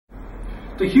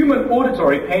The human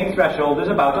auditory pain threshold is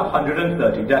about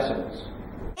 130 decibels.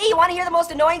 Hey, you want to hear the most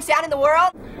annoying sound in the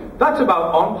world? That's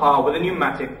about on par with a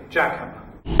pneumatic jackhammer.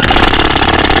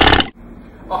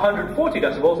 140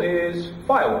 decibels is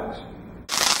fireworks.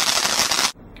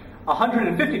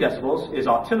 150 decibels is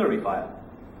artillery fire.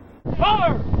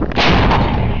 Fire!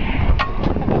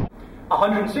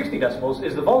 160 decibels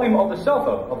is the volume of the cell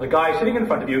phone of the guy sitting in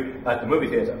front of you at the movie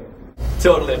theater.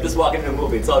 Totally, I'm just walking into a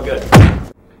movie, it's all good.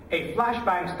 A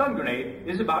flashbang stun grenade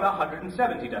is about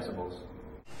 170 decibels.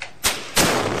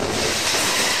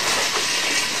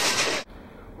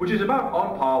 Which is about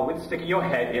on par with sticking your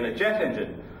head in a jet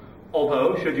engine.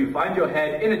 Although, should you find your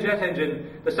head in a jet engine,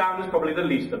 the sound is probably the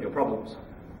least of your problems.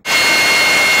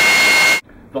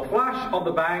 The flash of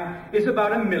the bang is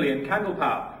about 1,000,000 candle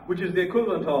power, which is the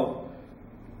equivalent of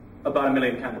about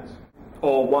 1,000,000 candles.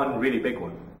 Or one really big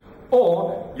one.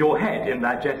 Or your head in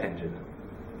that jet engine.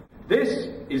 This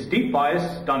is Deepfire's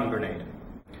stun grenade.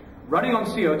 Running on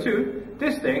CO2,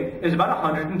 this thing is about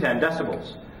 110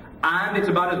 decibels. And it's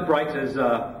about as bright as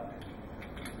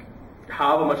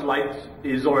however much light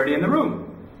is already in the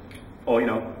room. Or, you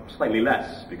know, slightly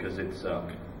less, because it's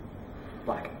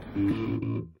black.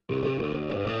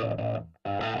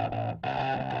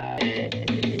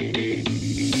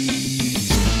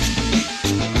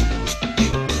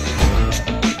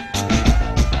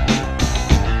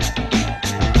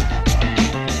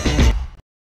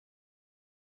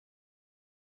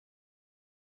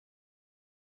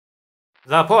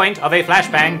 The point of a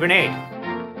flashbang grenade.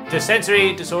 The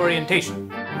sensory disorientation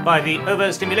by the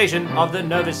overstimulation of the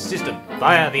nervous system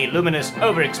via the luminous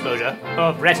overexposure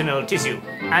of retinal tissue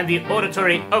and the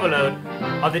auditory overload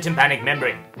of the tympanic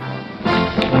membrane.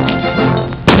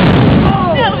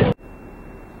 Oh!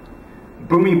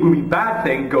 Boomy boomy bad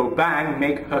thing, go bang,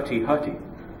 make hurty hurty.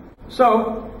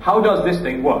 So, how does this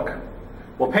thing work?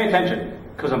 Well, pay attention,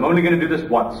 because I'm only going to do this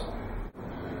once.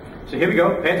 So here we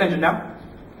go, pay attention now.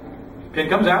 Pin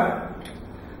comes out,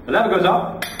 the lever goes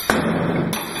up.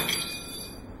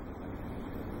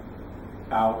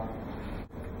 Ow.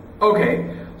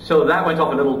 Okay, so that went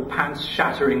off a little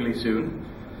pants-shatteringly soon.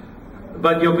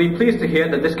 But you'll be pleased to hear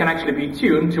that this can actually be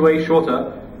tuned to a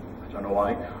shorter, I don't know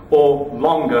why, or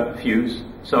longer fuse.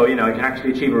 So, you know, it can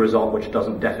actually achieve a result which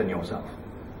doesn't deafen yourself.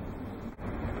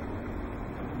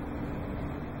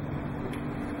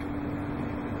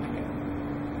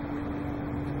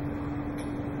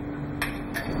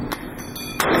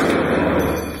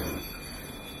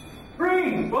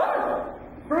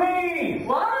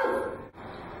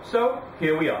 So,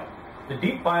 here we are, the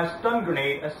Deepfire stun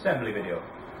grenade assembly video.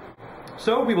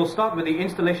 So, we will start with the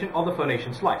installation of the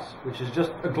phonation slice, which is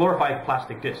just a glorified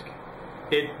plastic disc.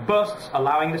 It bursts,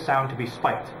 allowing the sound to be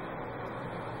spiked.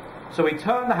 So we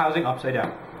turn the housing upside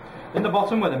down. In the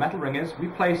bottom, where the metal ring is, we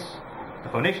place the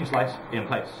phonation slice in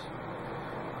place.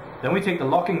 Then we take the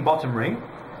locking bottom ring,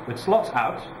 with slots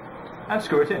out, and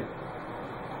screw it in.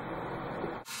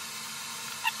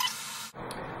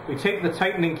 We take the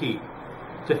tightening key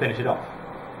to finish it off.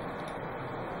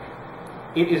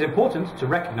 It is important to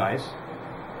recognize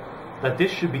that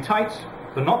this should be tight,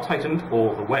 but not tightened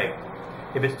all the way.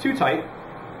 If it's too tight,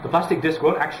 the plastic disc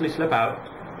won't actually slip out,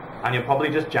 and you'll probably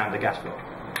just jam the gas flow.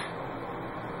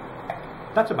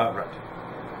 That's about right.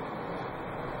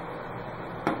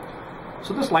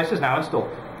 So the slice is now installed.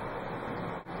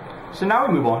 So now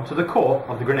we move on to the core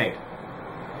of the grenade.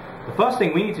 The first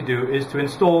thing we need to do is to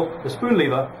install the spoon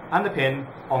lever and the pin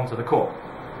onto the core.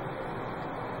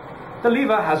 The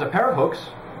lever has a pair of hooks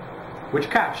which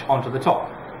catch onto the top,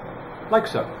 like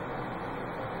so.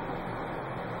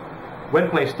 When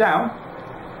placed down,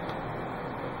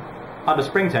 under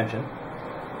spring tension,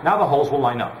 now the holes will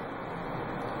line up.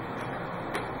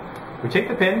 We take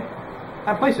the pin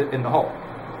and place it in the hole.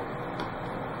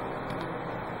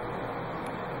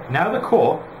 Now the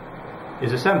core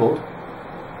is assembled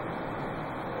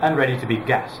and ready to be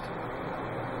gassed.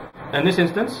 In this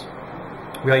instance,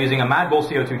 we are using a Madball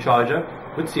CO2 charger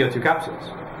with CO2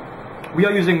 capsules. We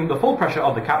are using the full pressure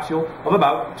of the capsule of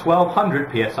about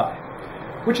 1200 psi,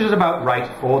 which is about right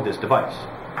for this device.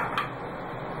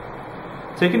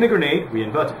 Taking the grenade, we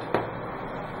invert it.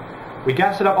 We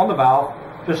gas it up on the valve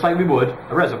just like we would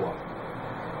a reservoir.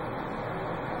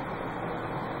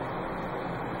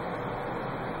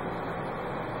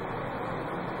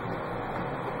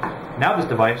 Now this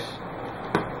device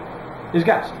is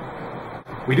gassed.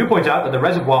 We do point out that the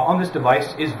reservoir on this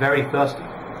device is very thirsty.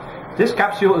 This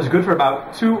capsule is good for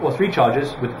about 2 or 3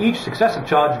 charges, with each successive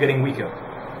charge getting weaker.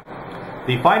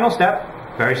 The final step,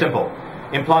 very simple,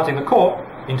 implanting the core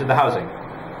into the housing.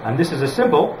 And this is as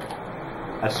simple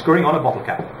as screwing on a bottle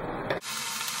cap.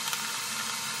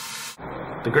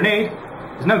 The grenade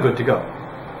is now good to go.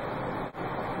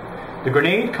 The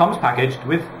grenade comes packaged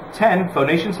with 10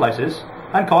 phonation slices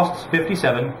and costs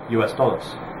 $57 US.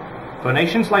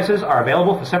 Phonation slices are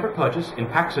available for separate purchase in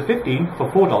packs of 15 for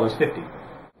 $4.50.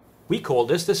 We call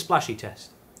this the splashy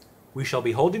test. We shall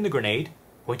be holding the grenade,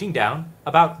 pointing down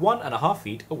about 1.5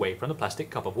 feet away from the plastic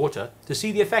cup of water to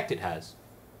see the effect it has.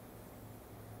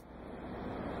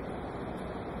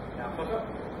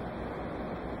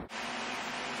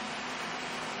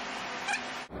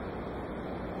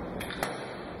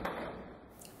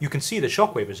 You can see the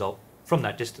shockwave result from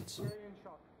that distance.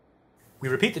 We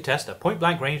repeat the test at point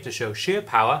blank range to show sheer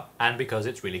power and because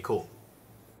it's really cool.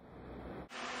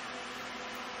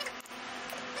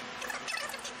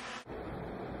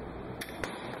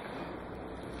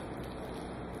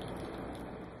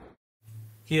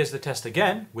 Here's the test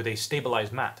again with a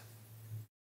stabilized mat.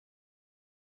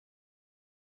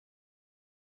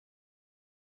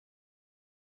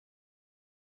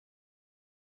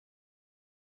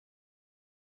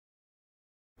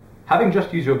 Having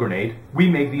just used your grenade, we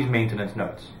make these maintenance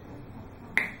notes.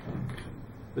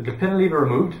 With the pin lever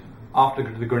removed after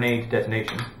the grenade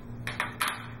detonation,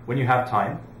 when you have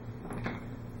time,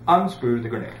 unscrew the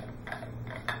grenade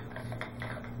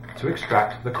to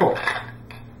extract the core.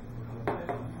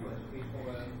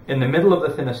 In the middle of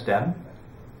the thinner stem,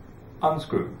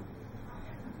 unscrew.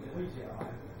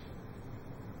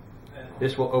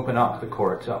 This will open up the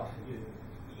core itself.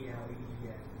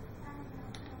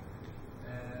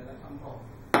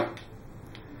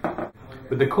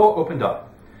 With the core opened up,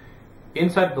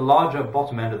 inside the larger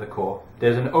bottom end of the core,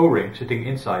 there's an O-ring sitting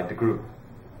inside the groove.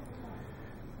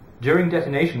 During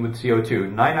detonation with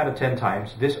CO2, 9 out of 10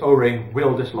 times, this O-ring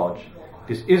will dislodge.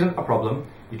 This isn't a problem,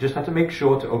 you just have to make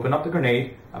sure to open up the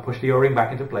grenade and push the O-ring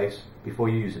back into place before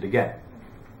you use it again.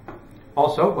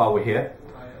 Also, while we're here,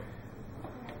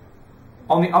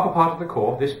 on the upper part of the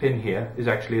core, this pin here is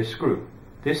actually a screw.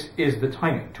 This is the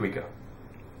timing tweaker.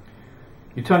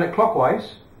 You turn it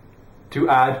clockwise to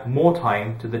add more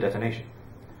time to the detonation.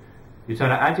 You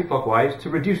turn it anti-clockwise to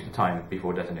reduce the time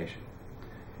before detonation.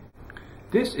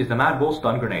 This is the Mad Bull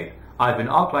Stun Grenade. I've been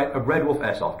Arclight of Redwolf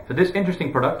Airsoft. For this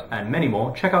interesting product and many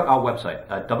more, check out our website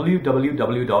at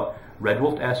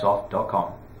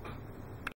www.redwolfairsoft.com.